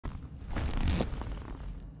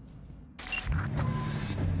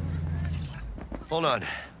Hold on.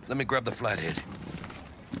 Let me grab the flathead.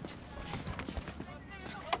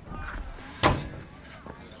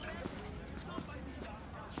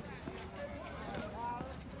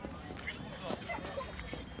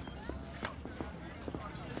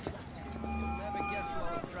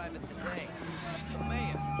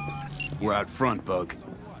 We're out front, Bug.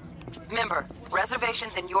 Member,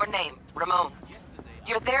 reservations in your name, Ramon.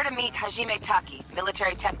 You're there to meet Hajime Taki,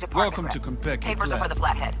 military tech department. Welcome to Konpeki Papers are for the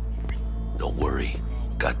flathead. Don't worry.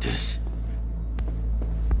 Got this.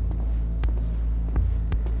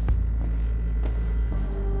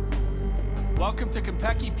 Welcome to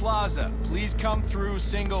Konpeki Plaza. Please come through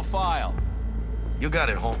single file. You got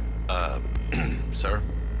it, sir.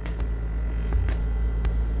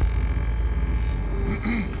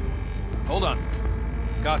 Hold on.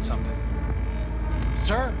 Got something.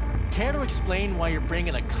 Sir, care to explain why you're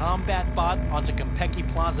bringing a combat bot onto Konpeki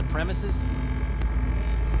Plaza premises?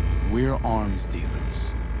 We're arms dealers.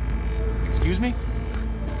 Excuse me?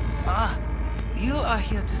 Ah, you are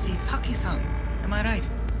here to see Taki-san, am I right?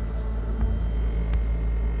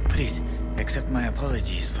 Please, accept my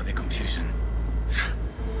apologies for the confusion.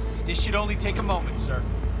 This should only take a moment, sir.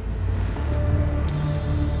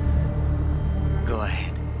 Go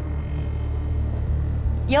ahead.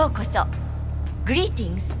 Yokoso.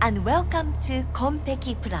 Greetings and welcome to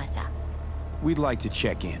Konpeki Plaza. We'd like to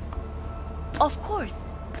check in. Of course.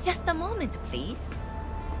 Just a moment, please.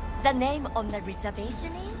 The name on the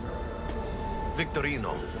reservation is?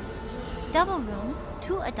 Victorino. Double room,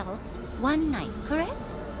 2 adults, 1 night,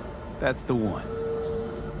 correct? That's the one.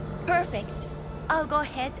 Perfect. I'll go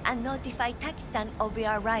ahead and notify Taki-san of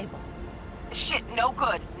your arrival. Shit, no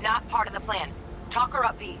good. Not part of the plan. Talk her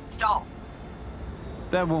up, V. Stall.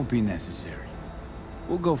 That won't be necessary.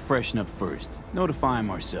 We'll go freshen up first, notify him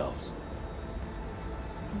ourselves.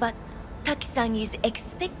 But Taki-san is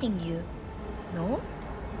expecting you, no?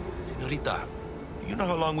 Señorita, you know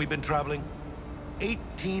how long we've been traveling?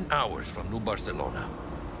 18 hours from New Barcelona.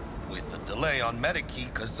 With a delay on Medikey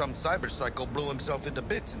because some cyber-psycho blew himself into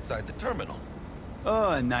bits inside the terminal.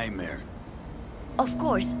 Oh, a nightmare. Of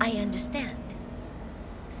course, I understand.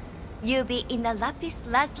 You'll be in the Lapis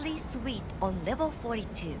Lazuli suite on level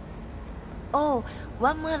 42. Oh,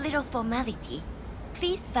 one more little formality.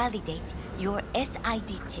 Please validate your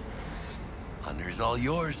SID chip. Honor's all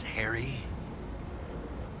yours, Harry.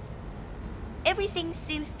 Everything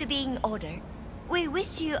seems to be in order. We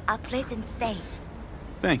wish you a pleasant stay.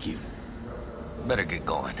 Thank you. Better get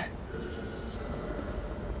going.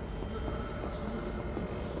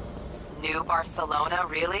 New Barcelona,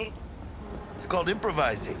 really? It's called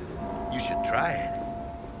improvising. You should try it.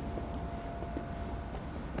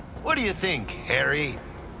 What do you think, Harry?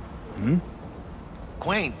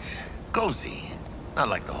 Quaint, cozy. Not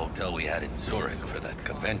like the hotel we had in Zurich for that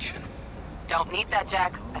convention. Don't need that,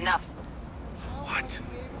 Jack. Enough. What?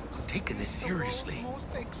 I'm taking this seriously. Most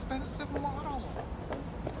expensive model.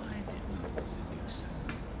 I did not seduce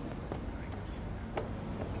her.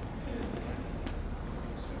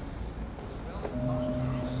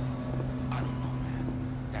 I don't know, man.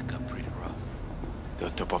 That got pretty rough.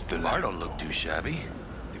 The top of the line. I don't look too shabby.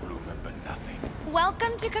 They will remember nothing.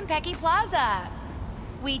 Welcome to Konpeki Plaza.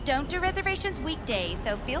 We don't do reservations weekdays,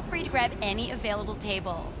 so feel free to grab any available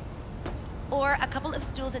table. Or a couple of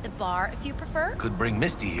stools at the bar if you prefer. Could bring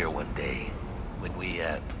Misty here one day when we,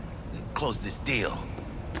 close this deal.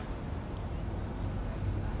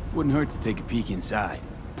 Wouldn't hurt to take a peek inside.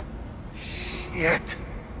 Shit.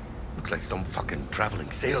 Looks like some fucking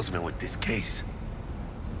traveling salesman with this case.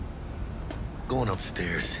 Going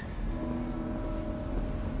upstairs.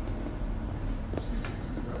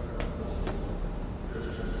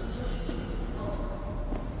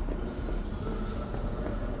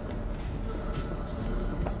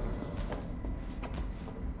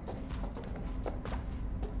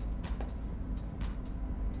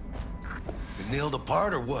 Nailed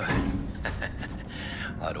apart or what?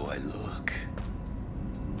 How do I look?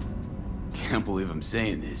 Can't believe I'm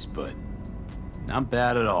saying this, but not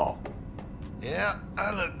bad at all. Yeah,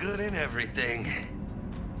 I look good in everything.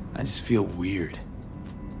 I just feel weird.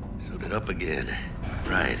 Suited up again.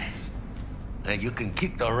 Right. Now you can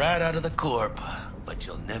kick the rat out of the corp, but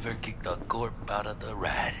you'll never kick the corp out of the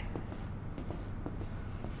rat.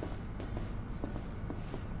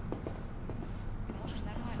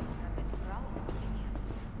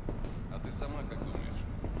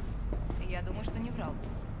 Я думаю, что не врал.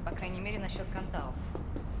 По крайней мере, насчет Кантау.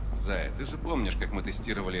 Зая, ты же помнишь, как мы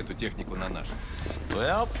тестировали эту технику на наших?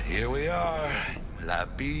 Well, here we are.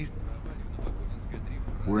 Lapis.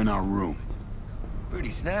 We're in our room. Pretty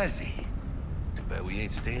snazzy. Too bad we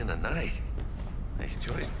ain't staying the night. Nice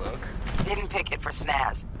choice, Buck. Didn't pick it for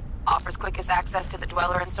snaz. Offers quickest access to the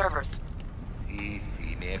Dweller and servers. Sí,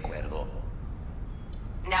 me acuerdo.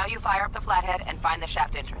 Now you fire up the flathead and find the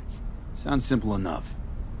shaft entrance. Sounds simple enough.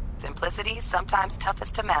 Simplicity, sometimes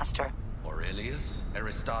toughest to master. Aurelius?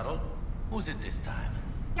 Aristotle? Who's it this time?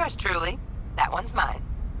 Yours truly. That one's mine.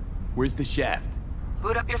 Where's the shaft?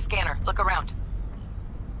 Boot up your scanner. Look around.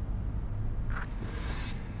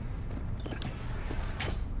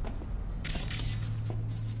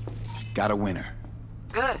 Got a winner.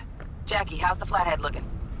 Good. Jackie, how's the flathead looking?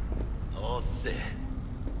 All set.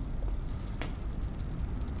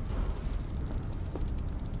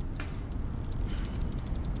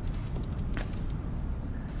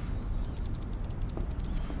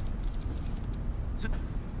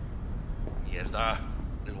 Mierda.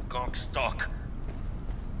 Little gonk stock.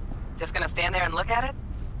 Just gonna stand there and look at it?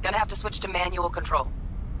 Gonna have to switch to manual control.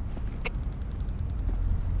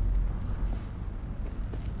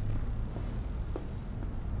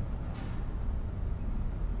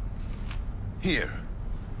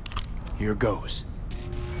 Here goes.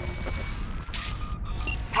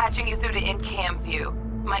 Patching you through to in-cam view.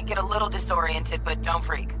 Might get a little disoriented, but don't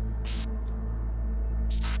freak.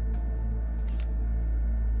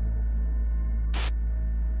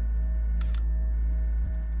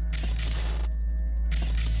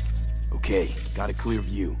 Okay, got a clear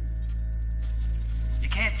view. You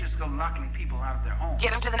can't just go locking people out of their homes.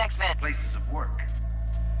 Get them to the next vent. Places of work.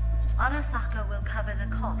 Arasaka will cover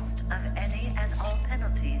the cost of any and all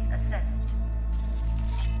penalties assessed.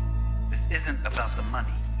 This isn't about the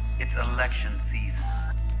money. It's election season.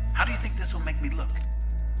 How do you think this will make me look?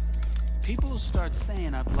 People will start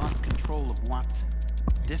saying I've lost control of Watson.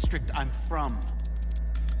 District I'm from.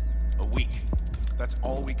 A week. That's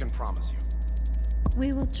all we can promise you.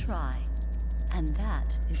 We will try. And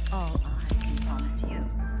that is all I can promise you.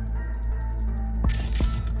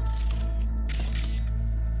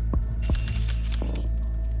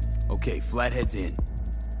 Okay, Flathead's in.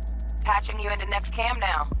 Patching you into next cam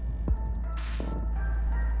now.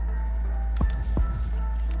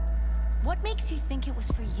 What makes you think it was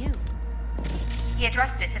for you? He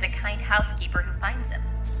addressed it to the kind housekeeper who finds him.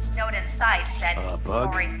 Note inside said,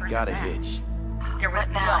 Bug, sorry for got a that. hitch. There was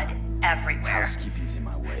blood everywhere. Housekeeping's in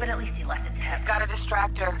my way. But at least he left a tip. Got a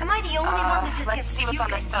distractor. Am I the only one who just let's gets see what's on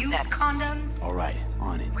the puke and used subnet. condoms? All right,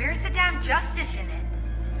 on it. Where's the damn justice in it?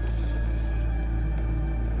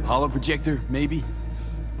 Hollow projector, maybe?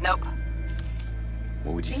 Nope.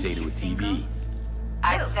 What would you say to a TV?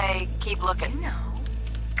 I'd say keep looking. No.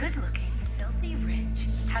 Good looking, filthy rich.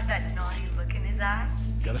 Has that naughty look in his eye?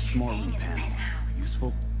 Got a smart room panel.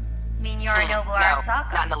 Useful? Mean you're a noble No,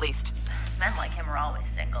 Arasaka? not in the least. Men like him are always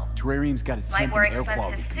single. Terrarium's got a Might temp wear and air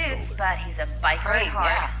quality expensive controller. suits, but he's a biker Great, at heart.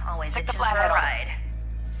 yeah. Always Stick the itching for flathead a on. ride.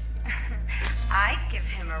 I'd give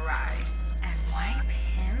him a ride and wipe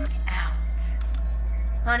him out.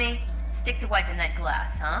 Honey, stick to wiping that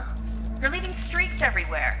glass, huh? You're leaving streaks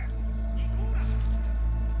everywhere.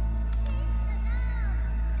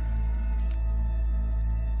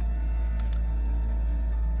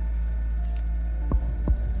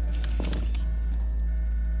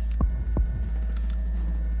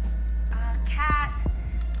 Cat,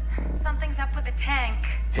 something's up with the tank.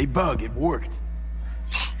 Hey, Bug, it worked.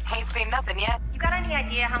 Ain't seen nothing yet. You got any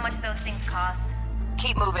idea how much those things cost?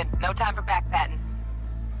 Keep moving. No time for backpatting.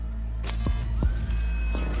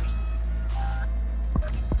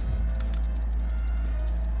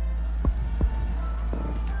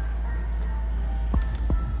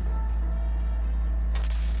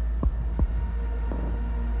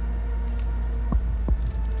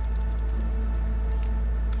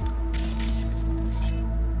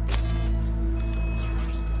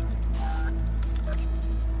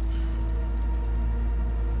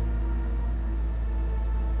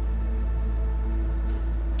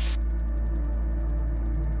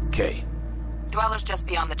 Okay. Dweller's just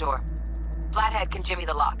beyond the door. Flathead can jimmy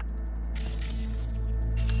the lock.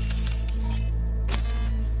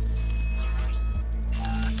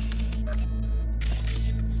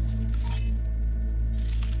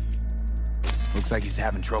 Looks like he's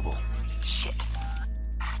having trouble. Shit.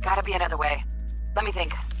 Gotta be another way. Let me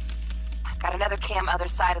think. Got another cam other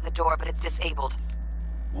side of the door, but it's disabled.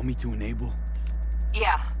 Want me to enable?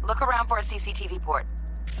 Yeah, look around for a CCTV port.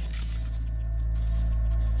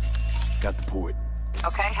 Got the port.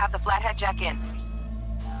 Okay, have the flathead jack in.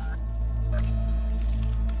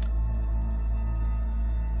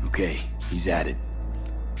 Okay, he's at it.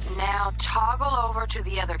 Now toggle over to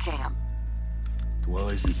the other cam.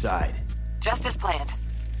 Dweller's inside. Just as planned.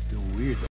 Still weird, though.